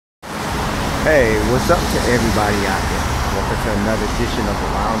Hey, what's up to everybody out there? Welcome to another edition of the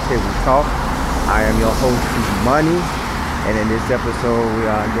Roundtable Talk. I am your host, Money, and in this episode we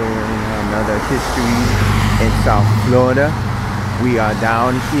are doing another history in South Florida. We are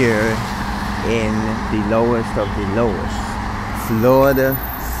down here in the lowest of the lowest, Florida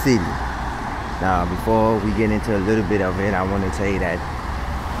City. Now, before we get into a little bit of it, I want to tell you that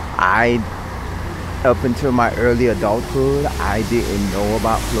up until my early adulthood, I didn't know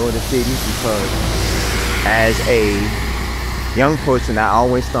about Florida City because as a young person, I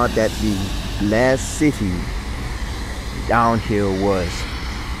always thought that the last city down here was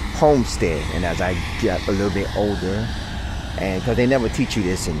Homestead. And as I got a little bit older, and because they never teach you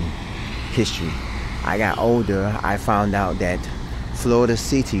this in history, I got older, I found out that Florida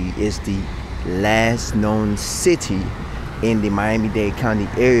City is the last known city in the Miami-Dade County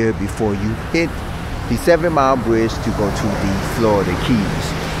area before you hit the 7 Mile Bridge to go to the Florida Keys.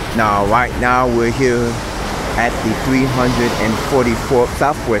 Now, right now we're here at the 344th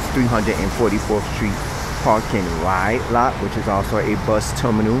Southwest 344th Street parking ride lot, which is also a bus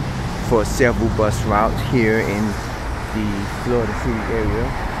terminal for several bus routes here in the Florida City area.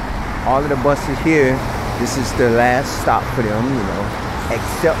 All of the buses here, this is the last stop for them,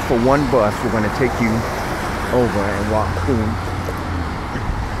 except for one bus. We're going to take you over and walk through.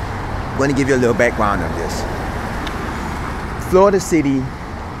 I'm going to give you a little background of this. Florida City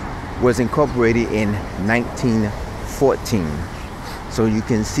was incorporated in 1914. So you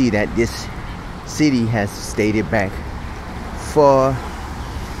can see that this city has stayed back for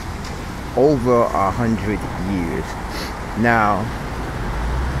over 100 years. Now,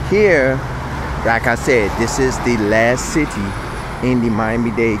 here, like I said, this is the last city in the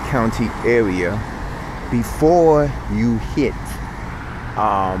Miami-Dade County area before you hit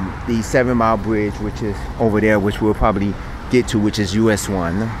the 7 Mile Bridge, which is over there, which we'll probably get to, which is US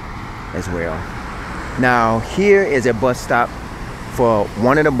 1 as well. Now, here is a bus stop for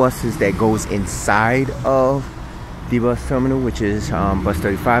one of the buses that goes inside of the bus terminal, which is bus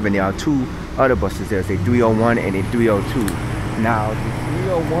 35, and there are two other buses. There's a 301 and a 302. Now, the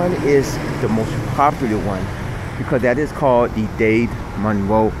 301 is the most popular one because that is called the Dade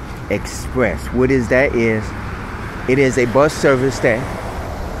Monroe Express. What is that? It is a bus service that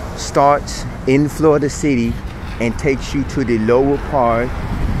starts in Florida City and takes you to the lower part,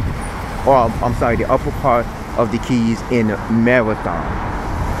 or I'm sorry, the upper part of the Keys in Marathon.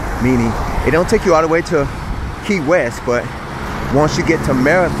 Meaning, it don't take you all the way to Key West, but once you get to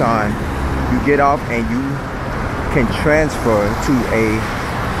Marathon, you get off and you can transfer to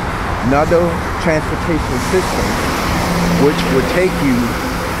another transportation system, which will take you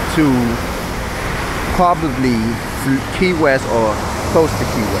to probably Key West or close to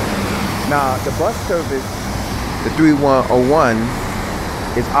Key West. Now, the bus service, the 3101,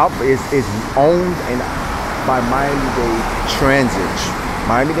 is owned by Miami-Dade Transit.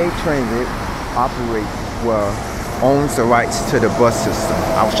 Miami-Dade Transit owns the rights to the bus system.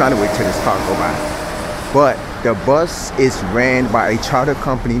 I was trying to wait till this car go by. But the bus is ran by a charter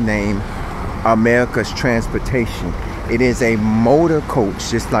company named America's Transportation. It is a motor coach,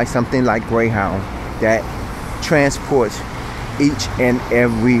 just like something like Greyhound, that transports each and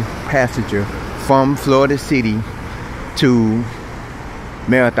every passenger from Florida City to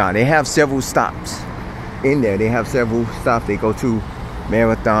Marathon. They have several stops in there. They have several stops. They go to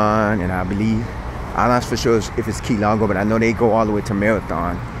Marathon, and I believe, I'm not for sure if it's Key Largo, but I know they go all the way to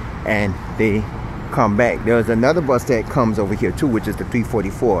Marathon and they come back. There's another bus that comes over here too, which is the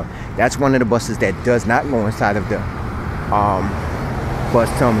 344. That's one of the buses that does not go inside of the bus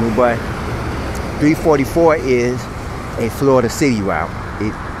terminal, but 344 is a Florida City route.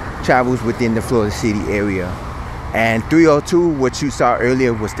 It travels within the Florida City area. And 302, what you saw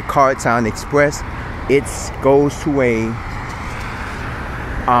earlier, was the Cardtown Express. It goes to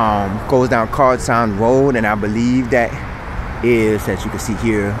goes down Cardtown Road, and I believe that is, as you can see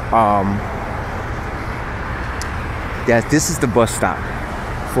here, this is the bus stop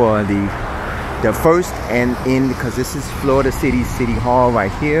for the first and in, because this is Florida City Hall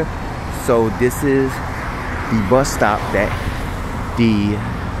right here. So this is the bus stop that the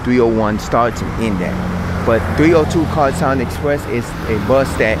 301 starts and end at. But 302 Cardtown Express is a bus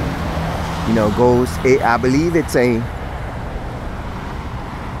that, goes, I believe it's a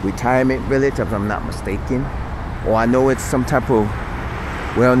retirement village, if I'm not mistaken. Or I know it's some type of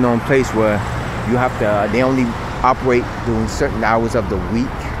well-known place where you have to, they only operate during certain hours of the week,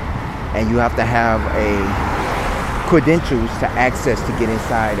 and you have to have credentials to access to get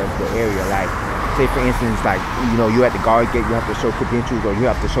inside of the area. Like, say for instance, like, you're at the guard gate, you have to show credentials, or you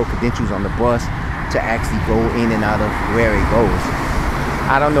have to show credentials on the bus to actually go in and out of where it goes.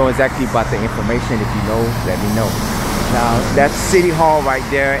 I don't know exactly about the information. If you know, let me know. Now, that's City Hall right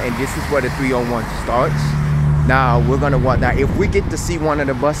there, and this is where the 301 starts. Now, we're gonna walk down. If we get to see one of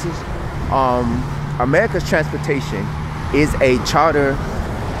the buses, America's Transportation is a charter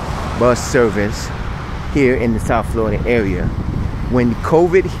bus service here in the South Florida area. When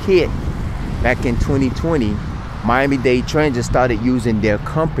COVID hit back in 2020, Miami-Dade Transit started using their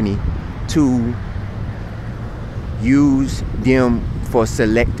company to use them for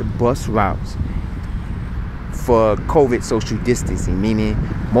select bus routes for COVID social distancing, meaning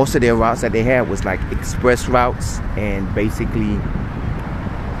most of their routes that they had was like express routes, and basically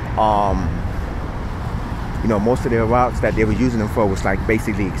you know, most of their routes that they were using them for was like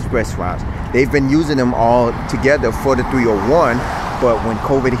basically express routes. They've been using them all together for the 301, but when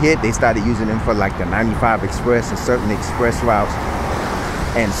COVID hit, they started using them for like the 95 Express and certain express routes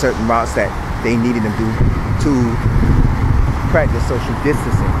and certain routes that they needed them to practice social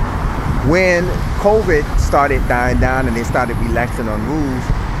distancing. When COVID started dying down and they started relaxing on rules,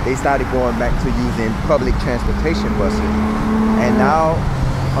 they started going back to using public transportation buses. And now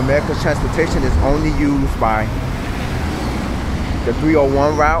America's Transportation is only used by the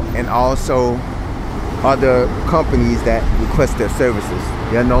 301 route and also other companies that request their services.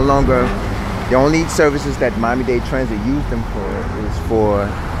 They're no longer, the only services that Miami-Dade Transit used them for is for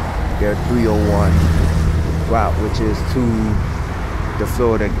their 301 route, which is to the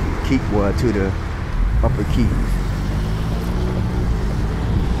Florida Key, well, to the Upper Keys.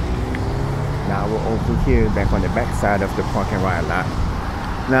 Now we're over here back on the back side of the park and ride lot.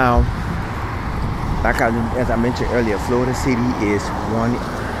 Now, as I mentioned earlier, Florida City is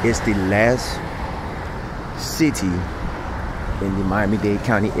the last city in the Miami-Dade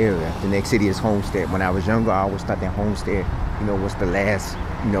County area. The next city is Homestead. When I was younger, I always thought that Homestead, you know, was the last,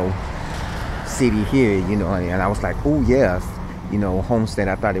 you know, city here, you know, and I was like, oh yeah, you know, Homestead,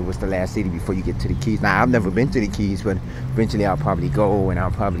 I thought it was the last city before you get to the Keys. Now, I've never been to the Keys, but eventually I'll probably go and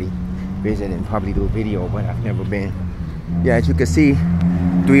I'll probably visit and probably do a video, but I've never been. Yeah, as you can see,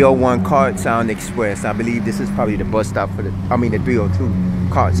 301 Card Sound Express. I believe this is probably the bus stop for the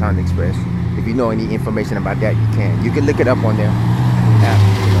 302 Card Sound Express. If you know any information about that, you can. You can look it up on there. Now,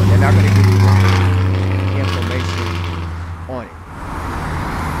 you know, they're not going to give you information on it.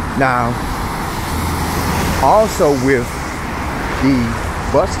 Now, also with the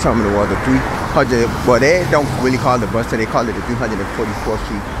bus terminal, or the 300, well, they don't really call it the bus, so they call it the 344th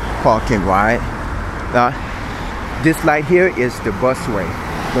Street Park and Ride. Now, this light here is the busway.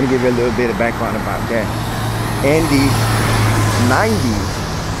 I'm going to give you a little bit of background about that. In the 90s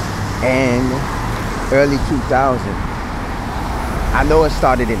and early 2000s, I know it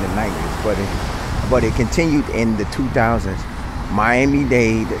started in the 90s, but it continued in the 2000s.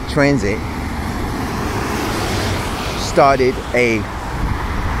 Miami-Dade Transit started a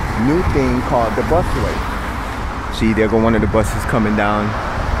new thing called the busway. See, there go one of the buses coming down.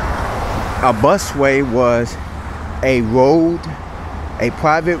 A busway was a road, a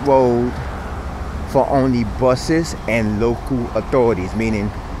private road for only buses and local authorities, meaning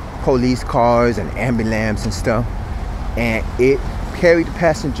police cars and ambulance and stuff. And it carried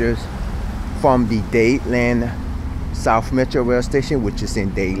passengers from the Dadeland South Metro Rail Station, which is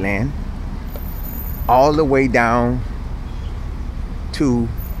in Dadeland, all the way down to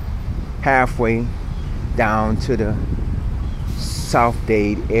halfway down to the South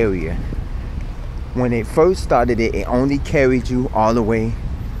Dade area. When it first started, it only carried you all the way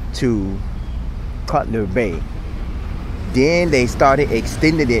to Cutler Bay. Then they started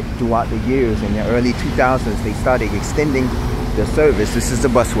extending it throughout the years. In the early 2000s, they started extending the service. This is the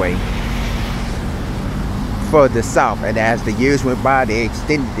busway further south, and as the years went by, they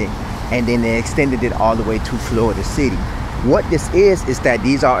extended it, and then they extended it all the way to Florida City. What this is that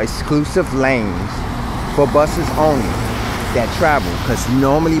these are exclusive lanes for buses only that travel, because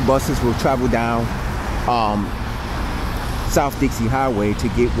normally buses will travel down South Dixie Highway to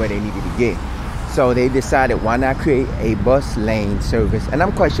get where they needed to get. So they decided, why not create a bus lane service? And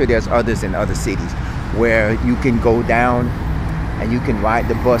I'm quite sure there's others in other cities where you can go down and you can ride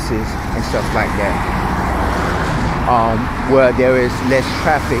the buses and stuff like that, where there is less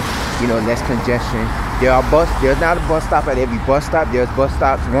traffic, you know, less congestion. There's not a bus stop at every bus stop. There's bus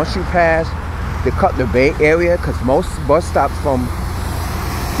stops once you pass the Cutler Bay area, because most bus stops from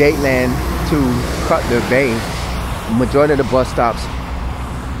Dadeland to Cutler Bay, majority of the bus stops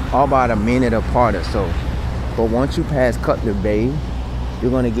are about a minute apart or so. But once you pass Cutler Bay,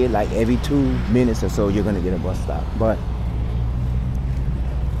 you're gonna get like every 2 minutes or so, you're gonna get a bus stop. But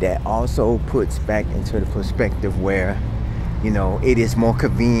that also puts back into the perspective where, you know, it is more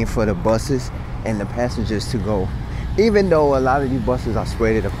convenient for the buses and the passengers to go even though a lot of these buses are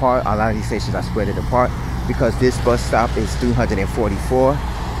spread apart, a lot of these stations are spread apart, because this bus stop is 344.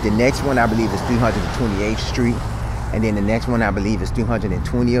 The next one I believe is 328th Street, and then the next one I believe is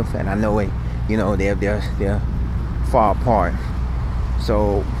 320th. And I know it, you know, they're far apart.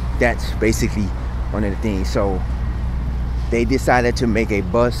 So that's basically one of the things. So they decided to make a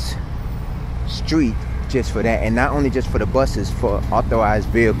bus street just for that, and not only just for the buses, for authorized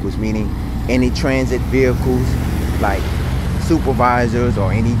vehicles, meaning any transit vehicles like supervisors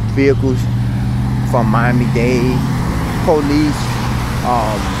or any vehicles from Miami-Dade, police,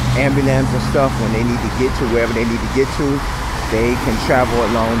 ambulance and stuff. When they need to get to wherever they need to get to, they can travel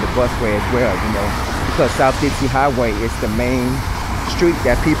along the busway as well, you know, because South Dixie Highway is the main street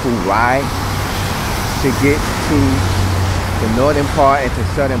that people ride to get to the northern part and to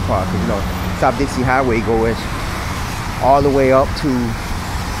southern part. You know, South Dixie Highway goes all the way up to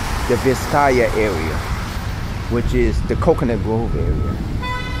the Vizcaya area, which is the Coconut Grove area.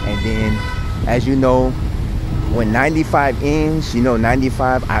 And then, as you know, when 95 ends, you know,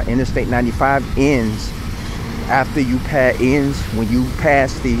 95, Interstate 95 ends after you when you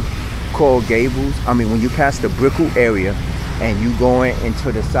pass the Coral Gables, when you pass the Brickell area and you going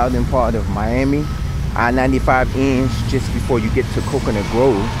into the southern part of Miami, I-95 ends just before you get to Coconut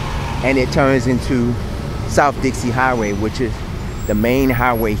Grove, and it turns into South Dixie Highway, which is the main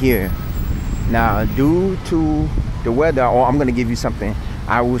highway here. Now, due to the weather, I'm going to give you something.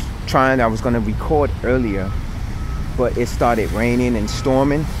 I was going to record earlier, but it started raining and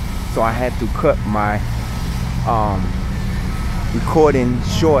storming, so I had to cut my recording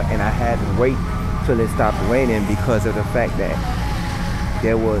short, and I had to wait till it stopped raining because of the fact that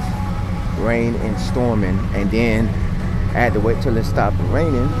there was rain and storming, and then I had to wait till it stopped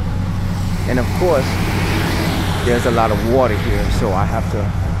raining. And of course, there's a lot of water here, so I have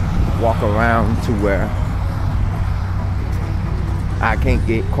to walk around to where I can't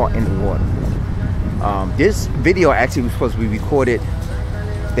get caught in the water. This video actually was supposed to be recorded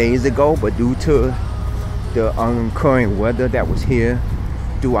days ago, but due to the occurring weather that was here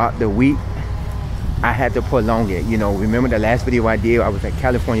throughout the week, I had to prolong it. You know, remember the last video I did, I was at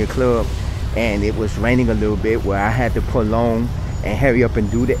California Club and it was raining a little bit, where I had to prolong and hurry up and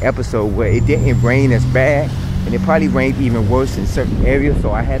do the episode, where it didn't rain as bad, and it probably rained even worse in certain areas,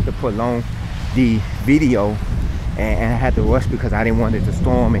 so I had to prolong the video, and I had to rush because I didn't want it to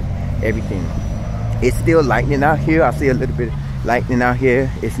storm and everything. It's still lightning out here. I see a little bit of lightning out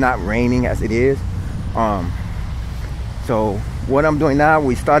here. It's not raining as it is. So what I'm doing now,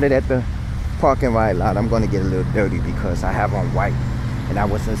 we started at the park and ride lot. I'm going to get a little dirty because I have on white, and I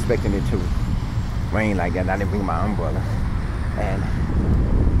wasn't expecting it to rain like that. I didn't bring my umbrella. And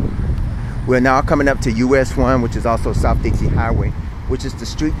we're now coming up to US 1, which is also South Dixie Highway, which is the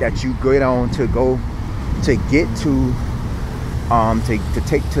street that you get on to go to get to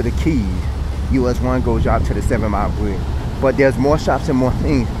take to the Keys. US 1 goes out to the 7 Mile Bridge. But there's more shops and more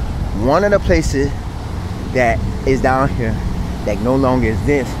things. One of the places that is down here that no longer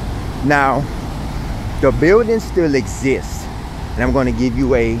exists. Now, the building still exists, and I'm going to give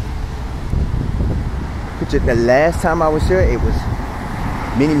you a picture. The last time I was here, it was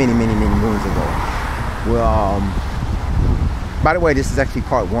many moons ago. Well, by the way, this is actually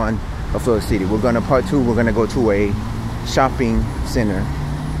part 1 of Florida City. Part 2, we're gonna go to a shopping center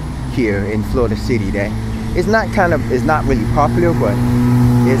here in Florida City that is not really popular, but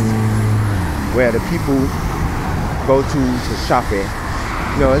it's where the people go to shop at.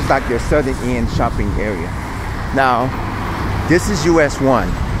 You know, it's like their southern end shopping area. Now, this is US 1.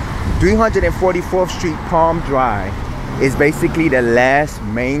 344th Street Palm Drive is basically the last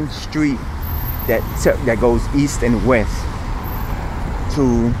main street that goes east and west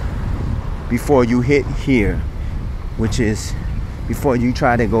to before you hit here, which is before you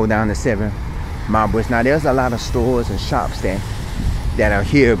try to go down the 7 Mile Bridge. Now, there's a lot of stores and shops that are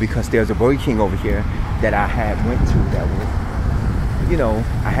here, because there's a Burger King over here that I had went to that was, you know,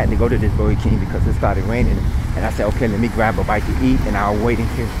 I had to go to this Burger King because it started raining, and I said, okay, let me grab a bite to eat, and I'll wait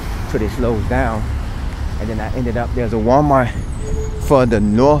here till it slows down. And then I ended up, there's a Walmart further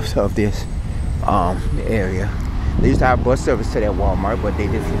north of this area. They used to have bus service to that Walmart, but they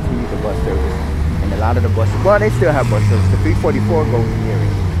discontinued the bus service. And a lot of the buses, well, they still have bus service. The 344 goes in the area.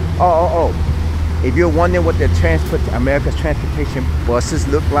 Oh. If you're wondering what the America's transportation buses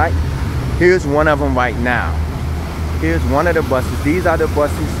look like, here's one of them right now. Here's one of the buses. These are the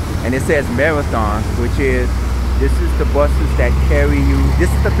buses, and it says Marathon, which is, this is the buses that carry you.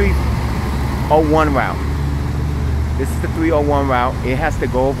 This is the 301 route. This is the 301 route. It has to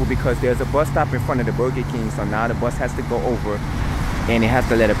go over because there's a bus stop in front of the Burger King, so now the bus has to go over, and it has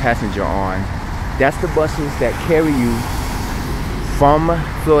to let a passenger on. That's the buses that carry you from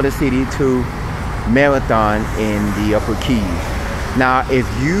Florida City to Marathon in the Upper Keys. Now, if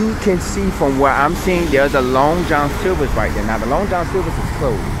you can see from where I'm seeing, there's a Long John Silver's right there. Now, the Long John Silver's is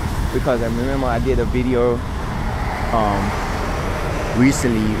closed because I remember I did a video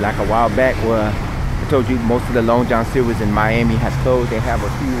recently, like a while back, where I told you most of the Long John Silver's in Miami has closed. They have a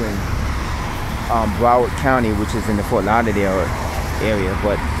few in Broward County, which is in the Fort Lauderdale area,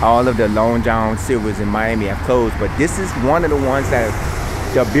 but all of the Long John Silver's in Miami have closed. But this is one of the ones that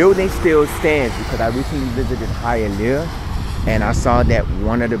the building still stands, because I recently visited Hialeah and I saw that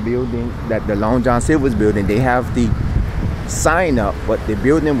one of the buildings, that the Long John Silver's building, they have the sign up, but the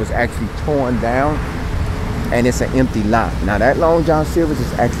building was actually torn down and it's an empty lot. Now that Long John Silver's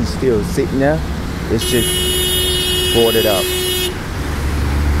is actually still sitting there. It's just boarded up.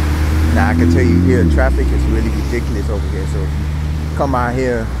 Now I can tell you here, traffic is really ridiculous over here. So if you come out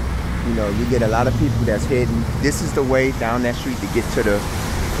here, you know, you get a lot of people that's heading. This is the way down that street to get to the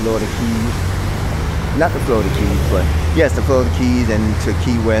Florida Keys. Not the Florida Keys, but yes, the Florida Keys, and to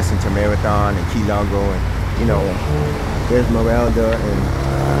Key West and to Marathon and Key Largo, and you know, there's Esmeralda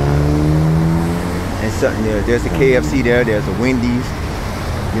and something there. There's a KFC there. There's a Wendy's.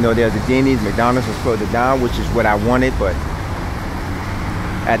 You know, there's a Denny's. McDonald's was further down, which is what I wanted, but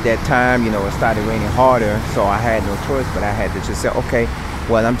at that time, you know, it started raining harder, so I had no choice, but I had to just say, okay,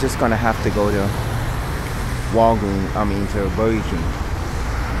 well, I'm just gonna have to go to to Burger King.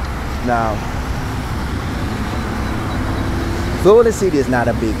 Now, Florida City is not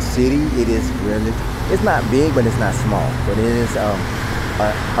a big city. It is really, it's not big, but it's not small. But it is a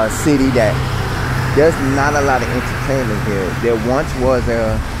city that there's not a lot of entertainment here. There once was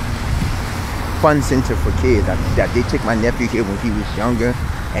a fun center for kids. I did take my nephew here when he was younger,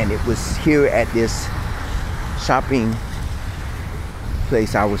 and it was here at this shopping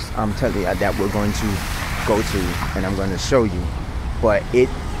place I'm telling you that we're going to go to, and I'm going to show you. But it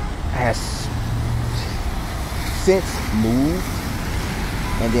has since moved,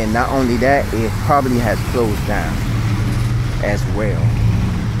 and then not only that, it probably has closed down as well.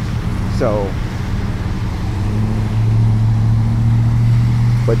 So,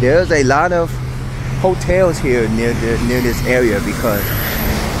 but there's a lot of hotels here near this area, because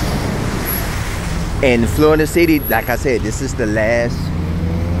in Florida City, like I said, this is the last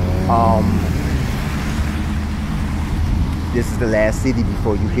city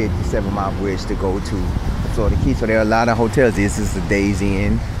before you hit the 7 Mile Bridge to go to Florida Keys. So there are a lot of hotels. This is the Daisy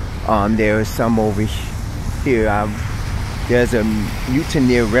Inn. There are some over here. There's a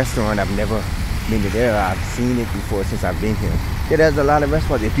Mutineer restaurant. I've never been to there. I've seen it before since I've been here. Yeah, there's a lot of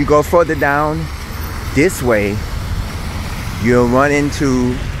restaurants. If you go further down this way, you'll run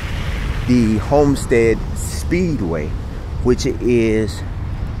into the Homestead Speedway, which is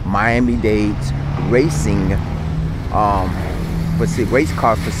Miami-Dade's racing race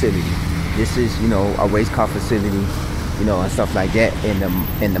car facility. This is, you know, a race car facility, you know, and stuff like that in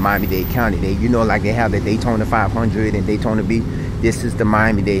the Miami-Dade County. They, you know, like they have the Daytona 500 and Daytona Beach. This is the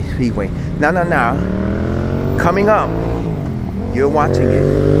Miami-Dade Speedway. Now, coming up, you're watching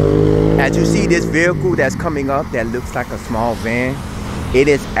it. As you see this vehicle that's coming up that looks like a small van, it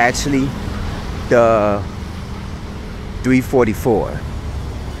is actually the 344.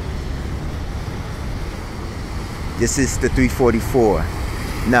 This is the 344.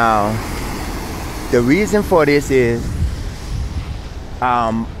 Now, the reason for this is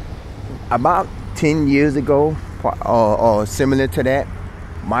about 10 years ago or similar to that,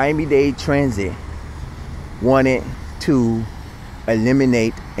 Miami-Dade Transit wanted to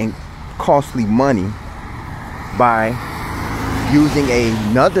eliminate costly money by using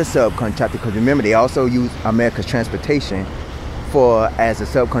another subcontractor, because remember, they also use America's Transportation as a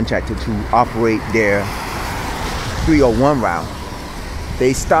subcontractor to operate their 301 route.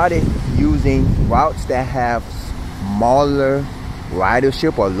 They started using routes that have smaller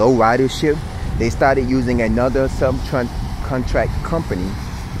ridership or low ridership. They started using another subcontract company.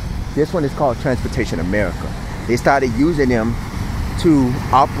 This one is called Transportation America. They started using them to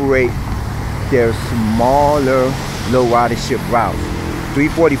operate their smaller low ridership routes.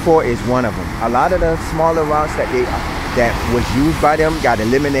 344 is one of them. A lot of the smaller routes that was used by them got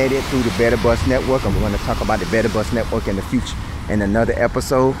eliminated through the Better Bus Network, and we're going to talk about the Better Bus Network in the future in another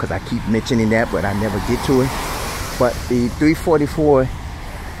episode, because I keep mentioning that but I never get to it. But the 344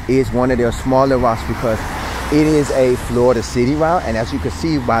 is one of their smaller routes because it is a Florida City route, and as you can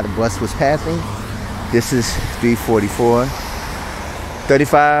see while the bus was passing, this is 344.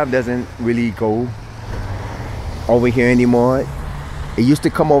 35 doesn't really go over here anymore. It used to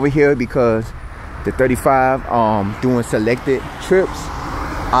come over here because the 35 doing selected trips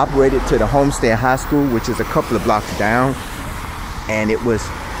operated to the Homestead High School, which is a couple of blocks down. And it was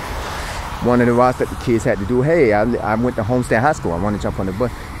one of the routes that the kids had to do. Hey, I went to Homestead High School. I want to jump on the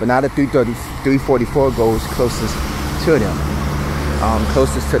bus. But now the 344 goes closest to them,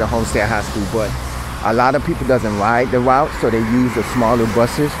 closest to the Homestead High School. But a lot of people doesn't ride the route, so they use the smaller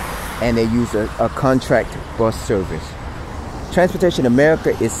buses, and they use a contract bus service. Transportation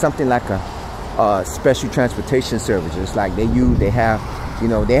America is something like a special transportation service. It's like they have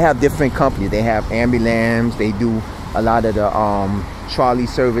different companies. They have ambulance. They do a lot of the trolley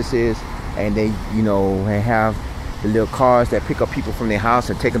services, and they have the little cars that pick up people from their house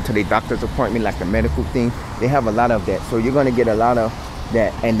and take them to their doctor's appointment, like the medical thing. They have a lot of that, so you're going to get a lot of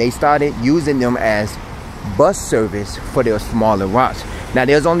that. And they started using them as bus service for their smaller routes. Now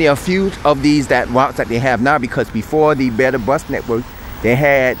there's only a few of these routes that they have now, because before the Better Bus Network, they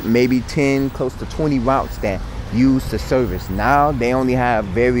had maybe 10, close to 20 routes that used the service. Now they only have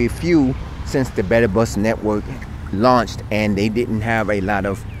very few since the Better Bus Network launched, and they didn't have a lot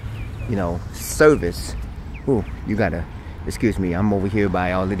of service. Ooh, you gotta excuse me, I'm over here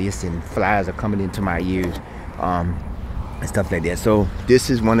by all of this and flies are coming into my ears and stuff like that. So this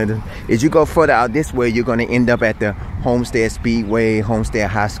is one of the, as you go further out this way, you're going to end up at the Homestead Speedway, Homestead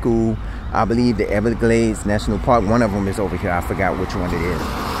High School, I believe the Everglades National Park. One of them is over here, I forgot which one it is.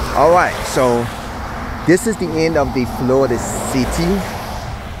 All right, so this is the end of the Florida City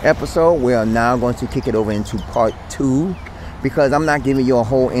episode. We are now going to kick it over into part 2, because I'm not giving you a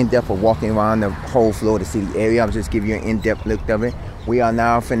whole in-depth of walking around the whole Florida City area. I'm just giving you an in-depth look of it. We are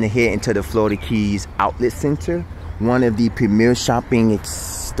now finna head into the Florida Keys Outlet Center, one of the premier shopping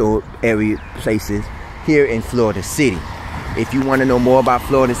store area places here in Florida City. If you want to know more about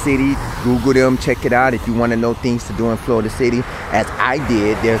Florida City, Google them, check it out. If you want to know things to do in Florida City, as I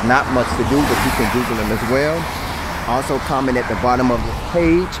did, there's not much to do, but you can Google them as well. Also comment at the bottom of the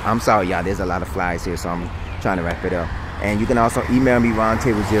page. I'm sorry, y'all, there's a lot of flies here, so I'm trying to wrap it up. And you can also email me,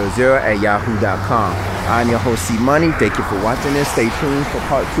 roundtable00@yahoo.com. I'm your host, C Money. Thank you for watching this. Stay tuned for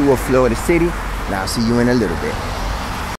part 2 of Florida City, and I'll see you in a little bit.